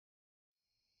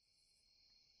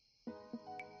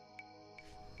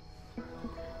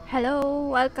Hello,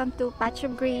 welcome to Patch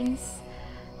of Greens.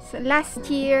 So last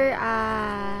year,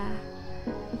 I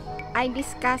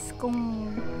discussed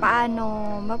kung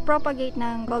paano mag-propagate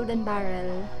ng golden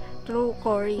barrel through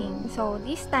coring. So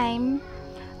this time,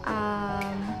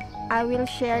 I will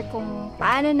share kung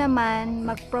paano naman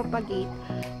mag-propagate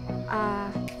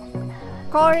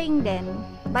coring din,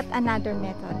 but another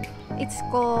method. It's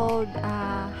called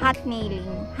hot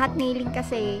nailing. Hot nailing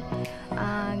kasi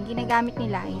ginagamit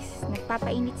nila is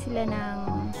nagpapainit sila ng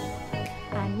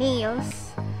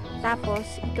nails, tapos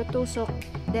itutusok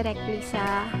directly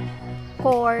sa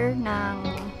core ng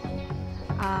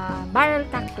barrel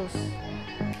cactus.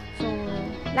 So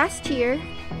last year,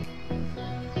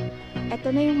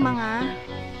 eto na yung mga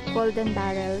golden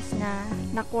barrels na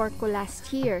na-core ko last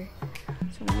year.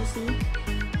 So you see,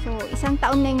 so isang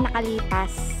taon na yung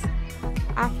nakalipas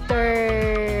after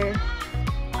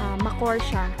ma-core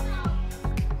siya.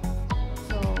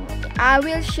 So I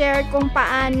will share kung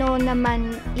paano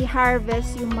naman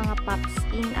i-harvest yung mga pups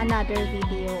in another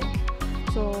video.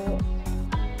 So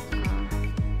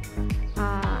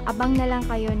abang na lang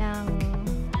kayo ng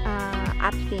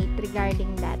update regarding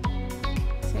that.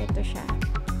 So ito siya,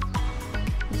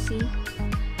 you see.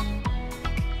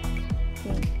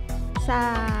 Okay.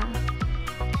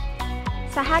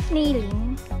 Sa hot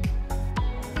nailing,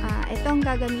 ito ang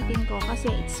gagamitin ko kasi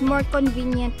it's more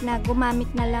convenient na gumamit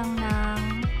na lang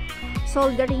ng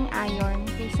soldering iron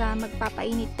kaysa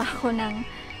magpapainit pa ako ng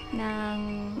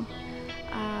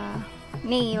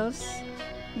nails,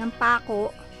 ng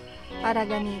pako para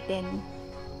gamitin.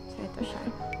 So ito siya.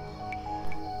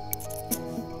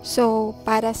 So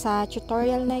para sa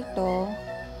tutorial na ito,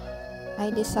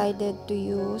 I decided to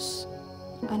use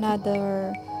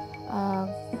another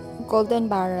golden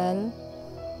barrel,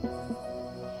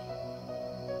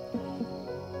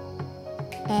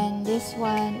 and this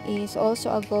one is also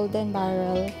a golden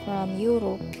barrel from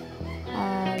Europe.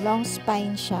 Long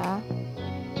spine siya,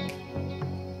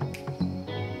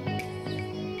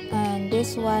 and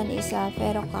this one is a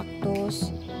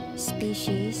Cactus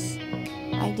species.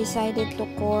 I decided to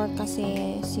core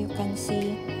kasi as you can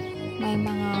see, may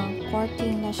mga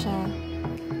corking na siya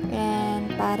and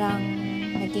parang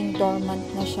naging dormant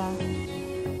na siya.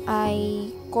 I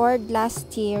cored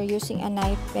last year using a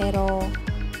knife pero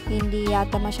hindi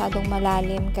yata masyadong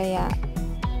malalim kaya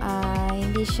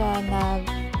hindi siya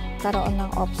nagkaroon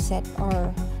ng offset or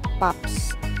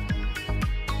pops.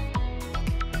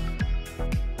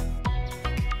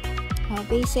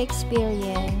 Basic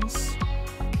experience,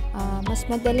 mas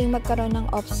madaling magkaroon ng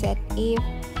offset if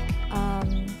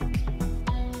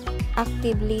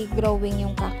actively growing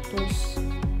yung cactus.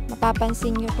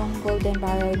 Mapapansin nyo tong golden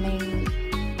barrel, may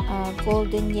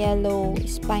golden yellow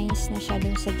spines na siya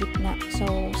dun sa gitna. So,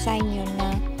 sign yun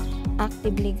na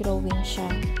actively growing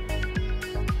siya.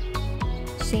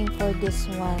 Same for this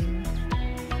one.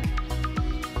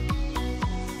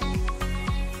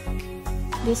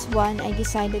 This one, I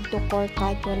decided to core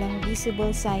kahit walang visible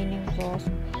sign ng frost.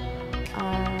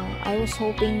 I was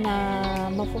hoping na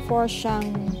mapo-force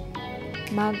siyang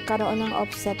magkaroon ng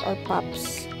offset or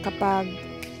pops kapag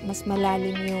mas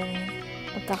malalim yung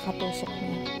pagkakatusok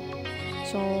niya.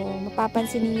 So,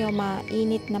 mapapansin niyo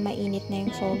mainit na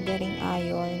yung soldering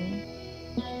iron.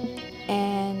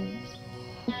 And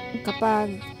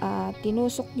kapag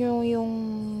tinusok nyo yung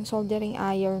soldering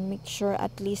iron, make sure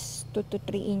at least 2 to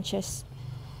 3 inches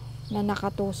na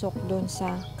nakatusok doon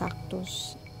sa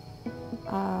cactus.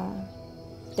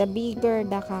 The bigger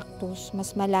the cactus,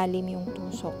 mas malalim yung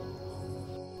tusok.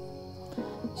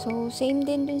 So, same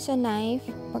din dun sa knife.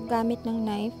 Paggamit ng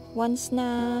knife, once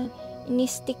na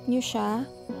ini-stick nyo siya,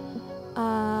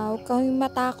 huwag kayong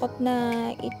matakot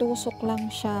na itusok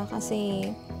lang siya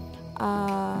kasi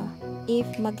if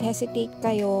mag-hesitate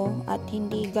kayo at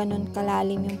hindi ganun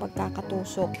kalalim yung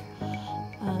pagkakatusok,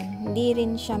 hindi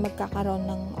rin siya magkakaroon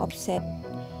ng offset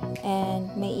and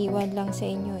may iwan lang sa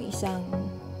inyo isang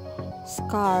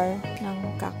scar ng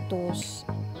cactus.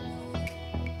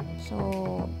 So,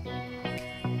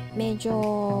 medyo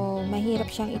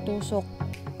mahirap siyang itusok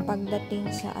pagdating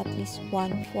sa at least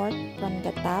 1/4 from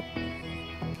the top.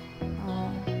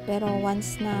 Pero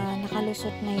once na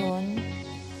nakalusot na yun,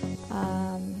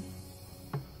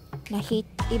 na-hit,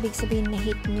 ibig sabihin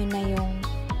na-hit nyo na yung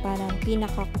parang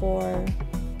pinaka-core,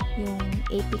 yung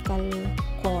apical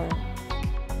core.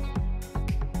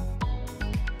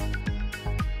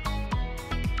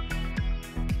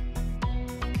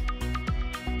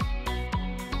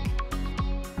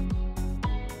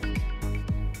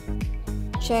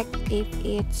 Check if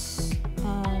it's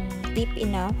deep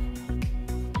enough,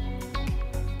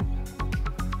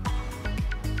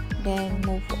 then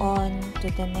move on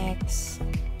to the next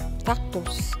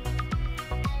cactus.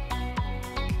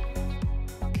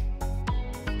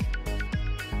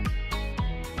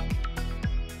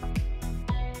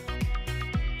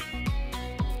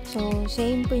 So,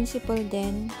 same principle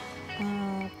din.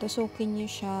 Tusukin nyo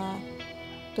siya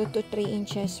 2 to 3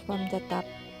 inches from the top,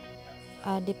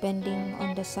 depending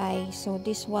on the size. So,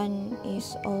 this one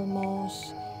is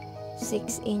almost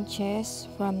 6 inches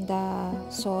from the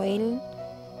soil.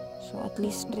 So, at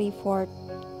least 3/4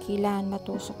 kailangan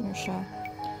matusok nyo siya.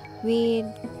 With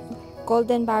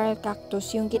golden barrel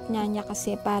cactus, yung gitna niya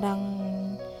kasi parang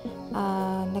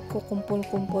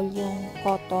nagkukumpul-kumpul yung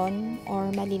cotton or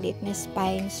maliliit na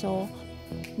spine, so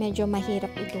medyo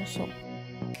mahirap itusok.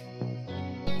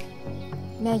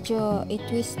 Medyo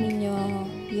i-twist ninyo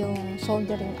yung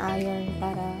soldering iron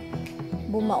para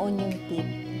bumaon yung tip.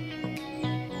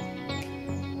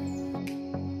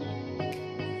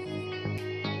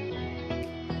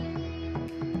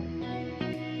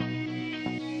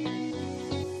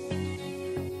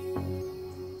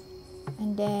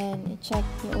 And then, i-check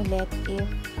nyo ulit if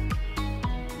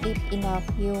deep enough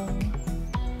yung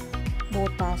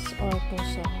butas or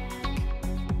tusok.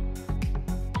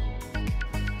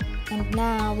 And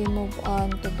now, we move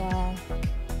on to the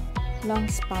long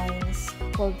spines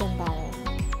golden barrel.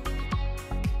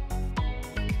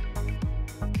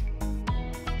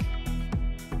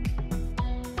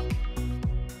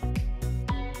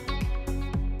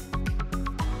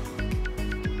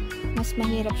 Mas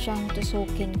mahirap siyang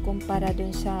tusukin kumpara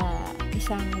dun sa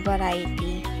isang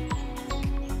variety.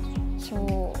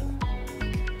 So,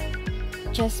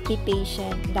 just be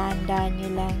patient. Dahan-dahan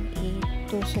nyo lang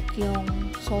itusok yung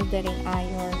soldering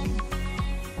iron.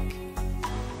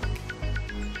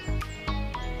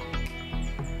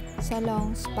 Sa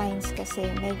long spines kasi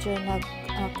medyo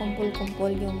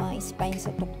nagkumpul-kumpul yung mga spines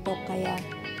sa tuktok, kaya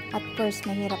at first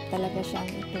mahirap talaga siyang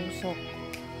itusok.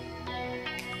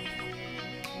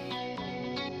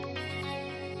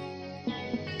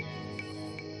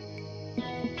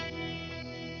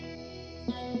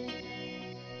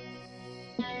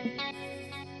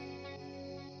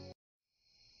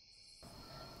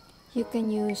 You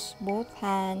can use both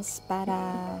hands para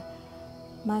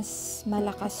mas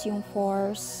malakas yung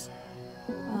force,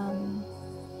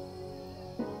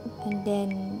 and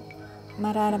then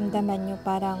mararamdaman nyo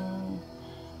parang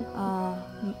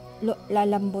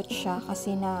lalambot siya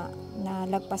kasi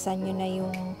nalagpasan nyo na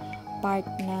yung part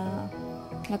na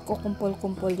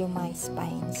nagkukumpul-kumpul yung mga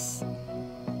spines.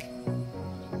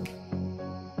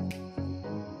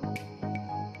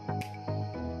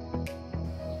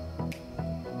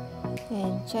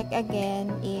 And check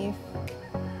again if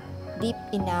deep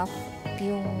enough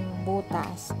yung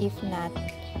butas. If not,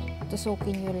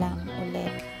 tusukin nyo lang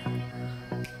ulit.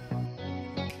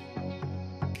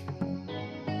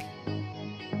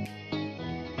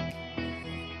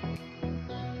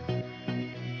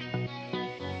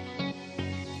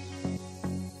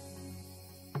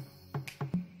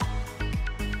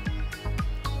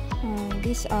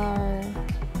 These are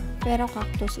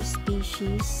Propagate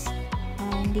species.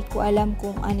 Hindi ko alam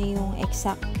kung ano yung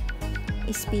exact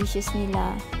species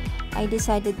nila. I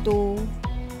decided to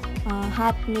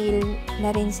hot nail na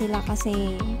rin sila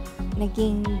kasi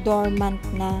naging dormant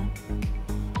na,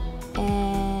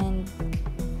 and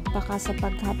baka sa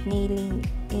pag hot nailing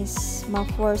is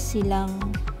ma-force silang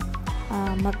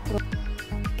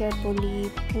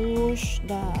carefully push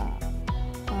the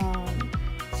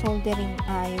soldering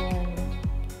iron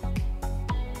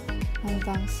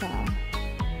hanggang sa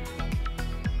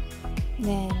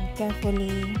then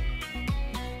carefully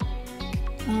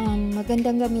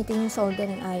magandang gamitin yung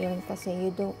soldering iron kasi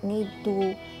you don't need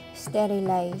to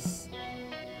sterilize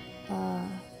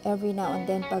every now and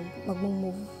then pag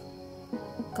mag-move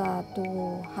ka to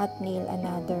hot nail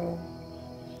another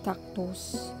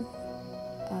cactus,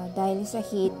 dahil sa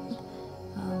heat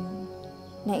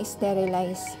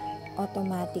na-sterilize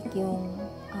automatic yung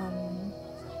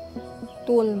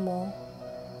tool mo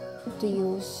to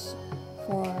use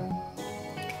for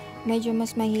medyo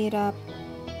mas mahirap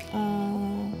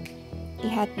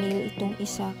i-hot nail itong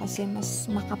isa kasi mas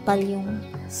makapal yung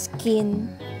skin.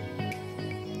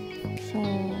 So,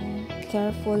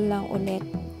 careful lang ulit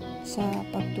sa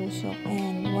pagtusok,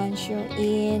 and once you're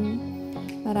in,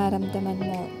 mararamdaman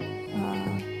mo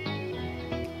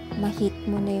ma-hit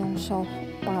mo na yung soft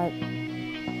part.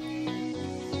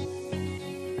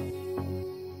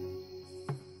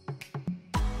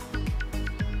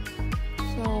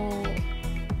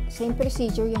 Same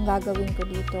procedure yung gagawin ko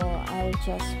dito. I'll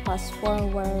just fast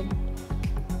forward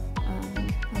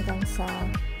hanggang sa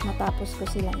matapos ko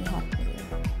silang i-hot nail.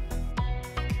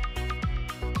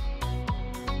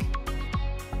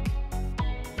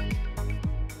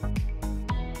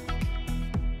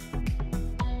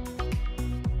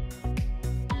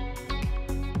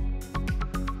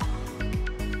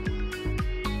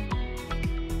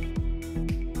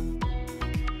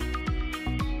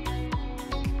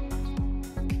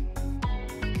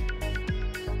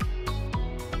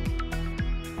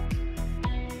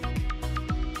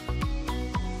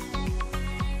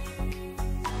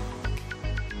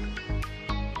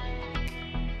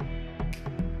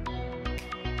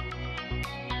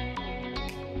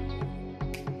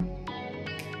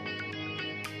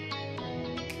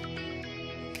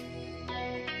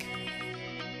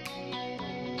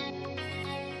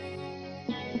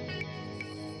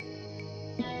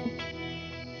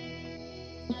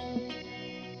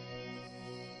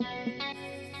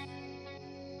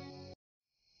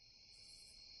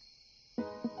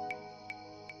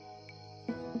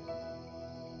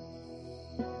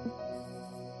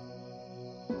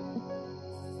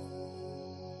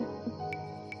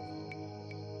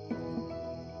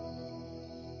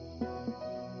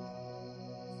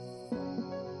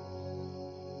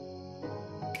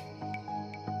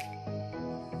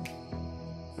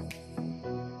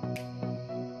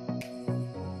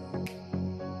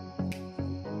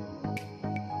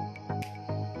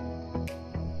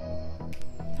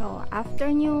 So, after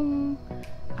nyong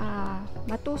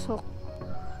matusok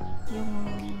yung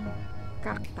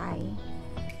cacti,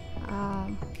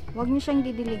 wag nyo siyang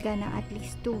didiligan ng at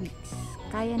least 2 weeks.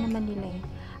 Kaya naman nila eh.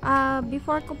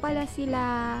 Before ko pala sila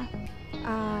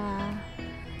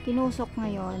tinusok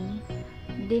ngayon,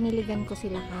 diniligan ko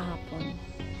sila kahapon.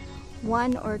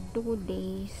 1 or 2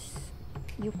 days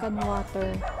you can water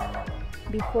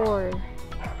before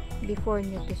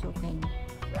nyo tusukin.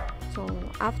 So,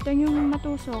 after nyo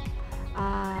matusok,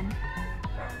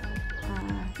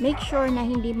 make sure na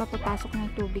hindi mapapasok ng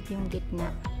tubig yung gitna.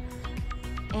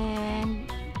 And,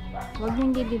 huwag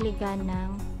nyo didiligan ng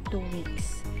 2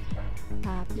 weeks.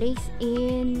 Place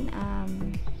in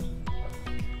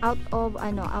out of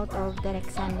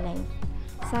direct sunlight.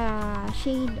 Sa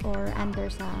shade or under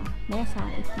sa mesa,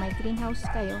 if may greenhouse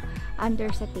kayo,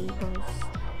 under sa tables.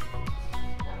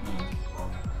 Ayan.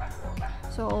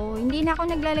 So, hindi na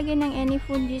ako naglalagay ng any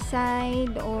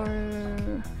fungicide or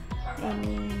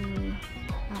any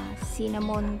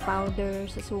cinnamon powder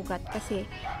sa sugat kasi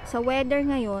sa weather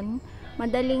ngayon,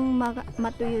 madaling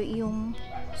matuyo yung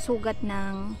sugat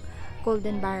ng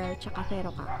golden barrel tsaka ferro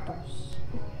cactus.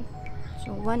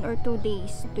 So, 1 or 2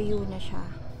 days, tuyo na siya.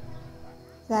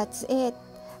 That's it.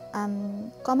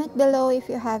 Comment below if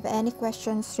you have any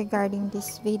questions regarding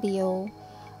this video.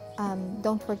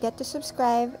 Don't forget to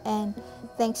subscribe and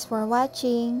thanks for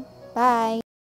watching. Bye!